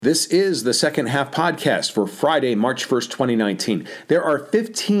This is the Second Half Podcast for Friday, March 1st, 2019. There are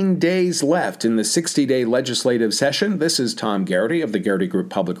 15 days left in the 60-day legislative session. This is Tom Garrity of the Garrity Group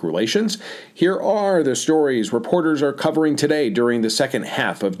Public Relations. Here are the stories reporters are covering today during the second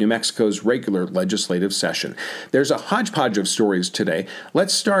half of New Mexico's regular legislative session. There's a hodgepodge of stories today.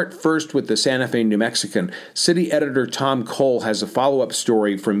 Let's start first with the Santa Fe New Mexican. City Editor Tom Cole has a follow-up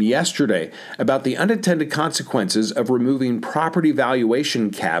story from yesterday about the unintended consequences of removing property valuation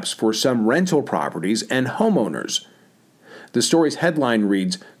caps for some rental properties and homeowners. The story's headline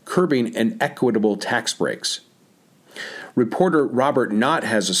reads, Curbing Inequitable Tax Breaks. Reporter Robert Knott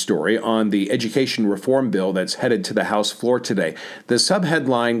has a story on the education reform bill that's headed to the House floor today. The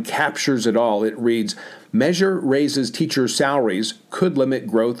subheadline captures it all. It reads, Measure raises teacher salaries could limit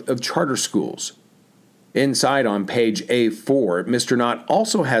growth of charter schools. Inside on page A4, Mr. Knott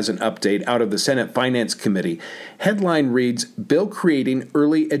also has an update out of the Senate Finance Committee. Headline reads, Bill Creating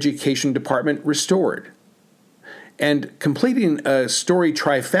Early Education Department Restored. And completing a story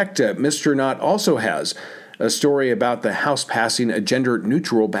trifecta, Mr. Knott also has a story about the House passing a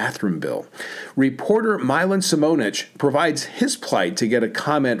gender-neutral bathroom bill. Reporter Milan Simonich provides his plight to get a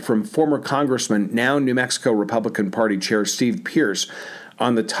comment from former Congressman, now New Mexico Republican Party Chair Steve Pearce,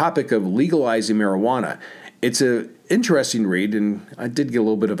 on the topic of legalizing marijuana. It's an interesting read, and I did get a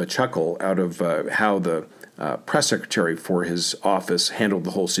little bit of a chuckle out of how the press secretary for his office handled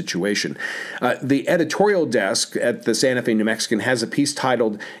the whole situation. The editorial desk at the Santa Fe New Mexican has a piece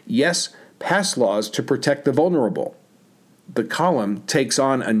titled, Yes, Pass Laws to Protect the Vulnerable. The column takes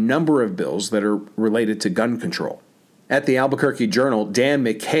on a number of bills that are related to gun control. At the Albuquerque Journal, Dan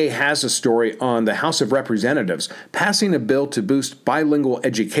McKay has a story on the House of Representatives passing a bill to boost bilingual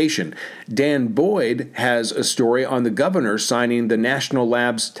education. Dan Boyd has a story on the governor signing the National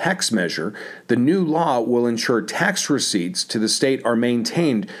Labs tax measure. The new law will ensure tax receipts to the state are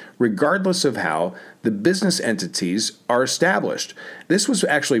maintained regardless of how the business entities are established. This was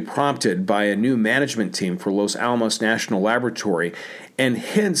actually prompted by a new management team for Los Alamos National Laboratory and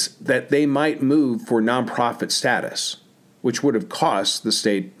hints that they might move for nonprofit status, which would have cost the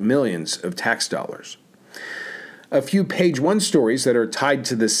state millions of tax dollars. A few page one stories that are tied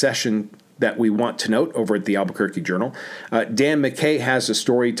to this session that we want to note over at the Albuquerque Journal. Dan McKay has a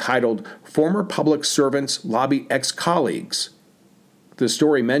story titled, Former Public Servants Lobby Ex-Colleagues. The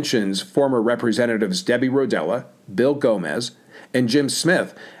story mentions former Representatives Debbie Rodella, Bill Gomez, and Jim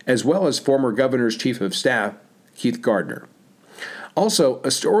Smith, as well as former Governor's Chief of Staff, Keith Gardner. Also,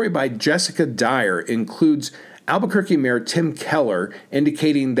 a story by Jessica Dyer includes Albuquerque Mayor Tim Keller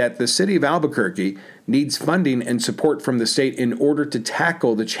indicating that the city of Albuquerque needs funding and support from the state in order to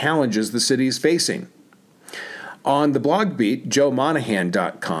tackle the challenges the city is facing. On the blog beat,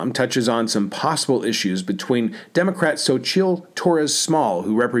 JoeMonahan.com touches on some possible issues between Democrat Xochitl Torres Small,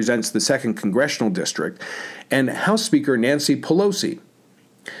 who represents the 2nd Congressional District, and House Speaker Nancy Pelosi.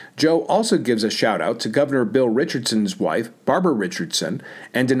 Joe also gives a shout-out to Governor Bill Richardson's wife, Barbara Richardson,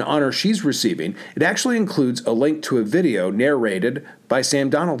 and an honor she's receiving. It actually includes a link to a video narrated by Sam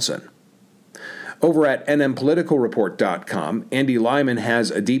Donaldson. Over at nmpoliticalreport.com, Andy Lyman has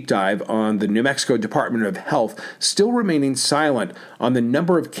a deep dive on the New Mexico Department of Health still remaining silent on the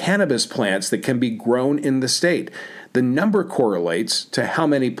number of cannabis plants that can be grown in the state. The number correlates to how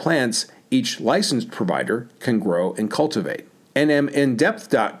many plants each licensed provider can grow and cultivate.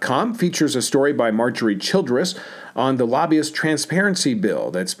 NMInDepth.com features a story by Marjorie Childress on the lobbyist transparency bill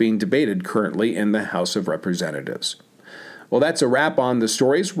that's being debated currently in the House of Representatives. Well, that's a wrap on the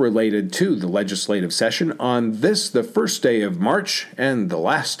stories related to the legislative session on this, the first day of March and the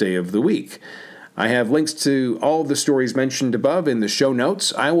last day of the week. I have links to all the stories mentioned above in the show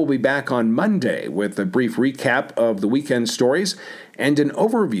notes. I will be back on Monday with a brief recap of the weekend stories and an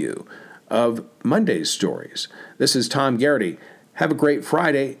overview of Monday's stories. This is Tom Garrity. Have a great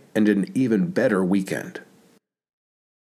Friday and an even better weekend.